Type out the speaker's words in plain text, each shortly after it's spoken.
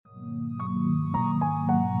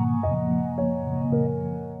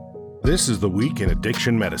This is The Week in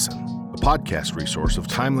Addiction Medicine, a podcast resource of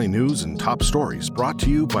timely news and top stories brought to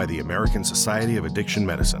you by the American Society of Addiction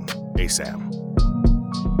Medicine, ASAM.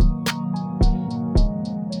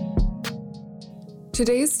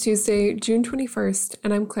 Today is Tuesday, June 21st,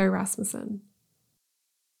 and I'm Claire Rasmussen.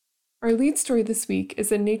 Our lead story this week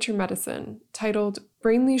is in Nature Medicine, titled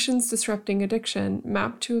Brain Lesions Disrupting Addiction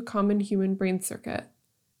Mapped to a Common Human Brain Circuit.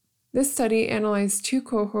 This study analyzed 2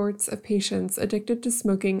 cohorts of patients addicted to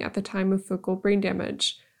smoking at the time of focal brain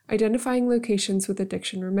damage, identifying locations with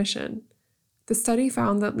addiction remission. The study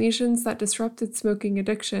found that lesions that disrupted smoking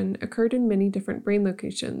addiction occurred in many different brain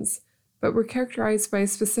locations, but were characterized by a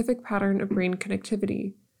specific pattern of brain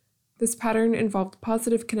connectivity. This pattern involved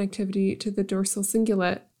positive connectivity to the dorsal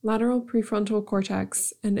cingulate, lateral prefrontal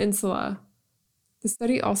cortex, and insula. The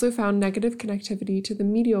study also found negative connectivity to the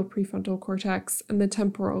medial prefrontal cortex and the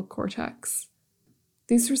temporal cortex.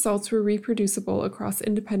 These results were reproducible across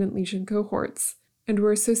independent lesion cohorts and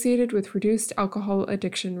were associated with reduced alcohol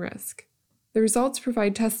addiction risk. The results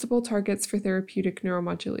provide testable targets for therapeutic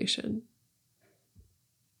neuromodulation.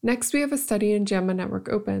 Next, we have a study in JAMA Network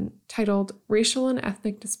Open titled Racial and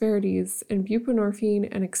Ethnic Disparities in Buprenorphine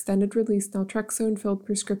and Extended-Release Naltrexone-Filled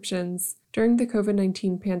Prescriptions During the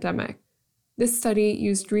COVID-19 Pandemic. This study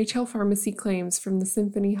used retail pharmacy claims from the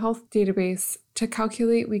Symphony Health database to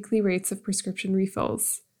calculate weekly rates of prescription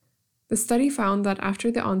refills. The study found that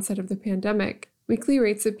after the onset of the pandemic, weekly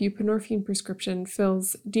rates of buprenorphine prescription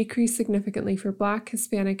fills decreased significantly for Black,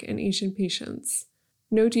 Hispanic, and Asian patients.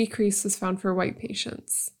 No decrease was found for white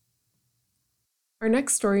patients. Our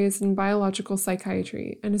next story is in biological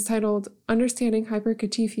psychiatry and is titled Understanding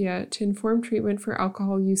Hyperkatifia to Inform Treatment for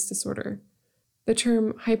Alcohol Use Disorder. The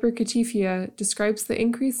term hyperkatifia describes the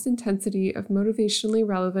increased intensity of motivationally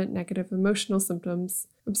relevant negative emotional symptoms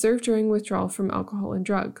observed during withdrawal from alcohol and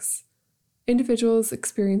drugs. Individuals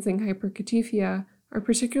experiencing hyperkatifia are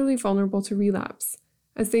particularly vulnerable to relapse,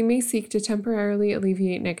 as they may seek to temporarily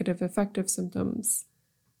alleviate negative affective symptoms.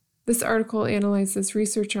 This article analyzes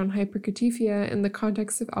research on hyperkatifia in the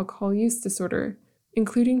context of alcohol use disorder,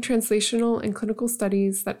 including translational and clinical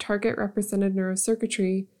studies that target represented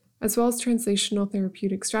neurocircuitry, as well as translational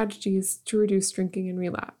therapeutic strategies to reduce drinking and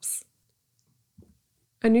relapse.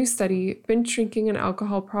 A new study, Binge Drinking and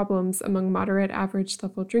Alcohol Problems Among Moderate Average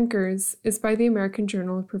Level Drinkers, is by the American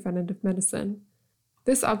Journal of Preventive Medicine.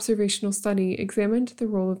 This observational study examined the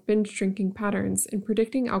role of binge drinking patterns in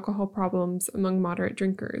predicting alcohol problems among moderate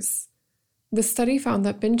drinkers. The study found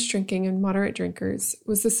that binge drinking in moderate drinkers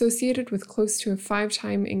was associated with close to a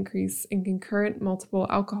 5-time increase in concurrent multiple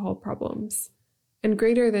alcohol problems, and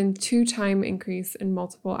greater than 2-time increase in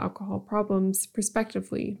multiple alcohol problems,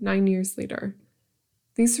 prospectively, 9 years later.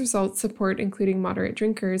 These results support including moderate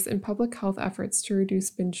drinkers in public health efforts to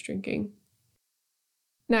reduce binge drinking.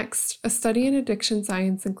 Next, a study in addiction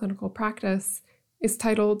science and clinical practice is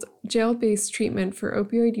titled Jail-Based Treatment for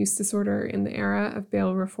Opioid Use Disorder in the Era of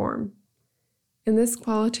Bail Reform. In this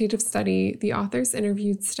qualitative study, the authors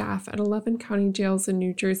interviewed staff at 11 county jails in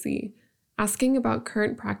New Jersey, asking about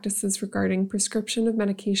current practices regarding prescription of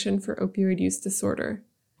medication for opioid use disorder.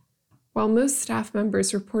 While most staff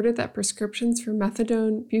members reported that prescriptions for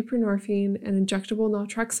methadone, buprenorphine, and injectable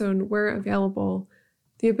naltrexone were available,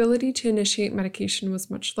 the ability to initiate medication was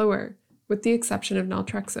much lower, with the exception of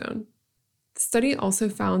naltrexone. The study also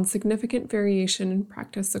found significant variation in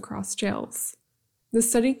practice across jails. The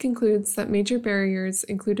study concludes that major barriers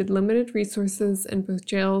included limited resources in both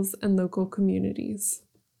jails and local communities.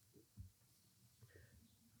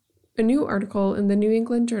 A new article in the New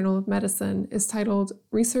England Journal of Medicine is titled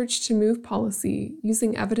Research to Move Policy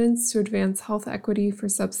Using Evidence to Advance Health Equity for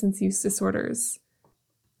Substance Use Disorders.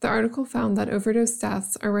 The article found that overdose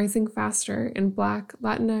deaths are rising faster in Black,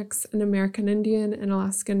 Latinx, and American Indian and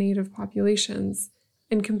Alaska Native populations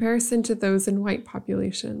in comparison to those in white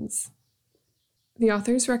populations. The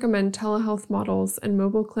authors recommend telehealth models and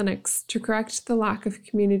mobile clinics to correct the lack of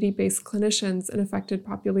community-based clinicians in affected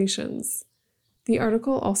populations. The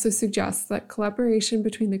article also suggests that collaboration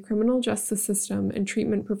between the criminal justice system and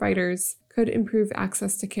treatment providers could improve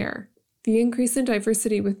access to care. The increase in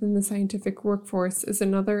diversity within the scientific workforce is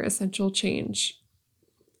another essential change.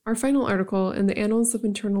 Our final article in the Annals of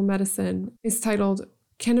Internal Medicine is titled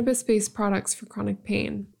Cannabis-Based Products for Chronic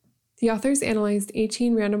Pain. The authors analyzed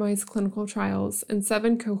 18 randomized clinical trials and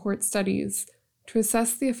 7 cohort studies to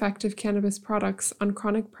assess the effect of cannabis products on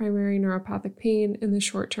chronic primary neuropathic pain in the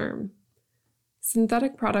short term.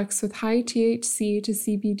 Synthetic products with high THC to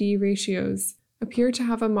CBD ratios appear to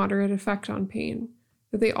have a moderate effect on pain,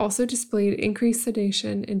 but they also displayed increased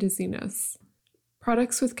sedation and dizziness.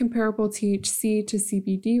 Products with comparable THC to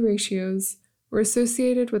CBD ratios were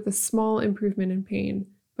associated with a small improvement in pain,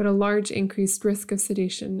 but a large increased risk of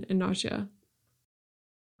sedation and nausea.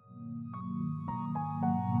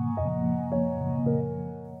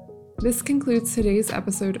 This concludes today's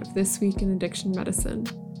episode of This Week in Addiction Medicine.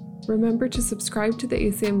 Remember to subscribe to the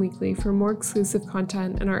ASAM Weekly for more exclusive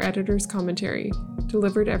content and our editor's commentary,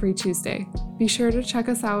 delivered every Tuesday. Be sure to check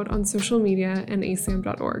us out on social media and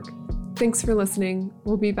asam.org. Thanks for listening.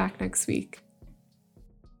 We'll be back next week.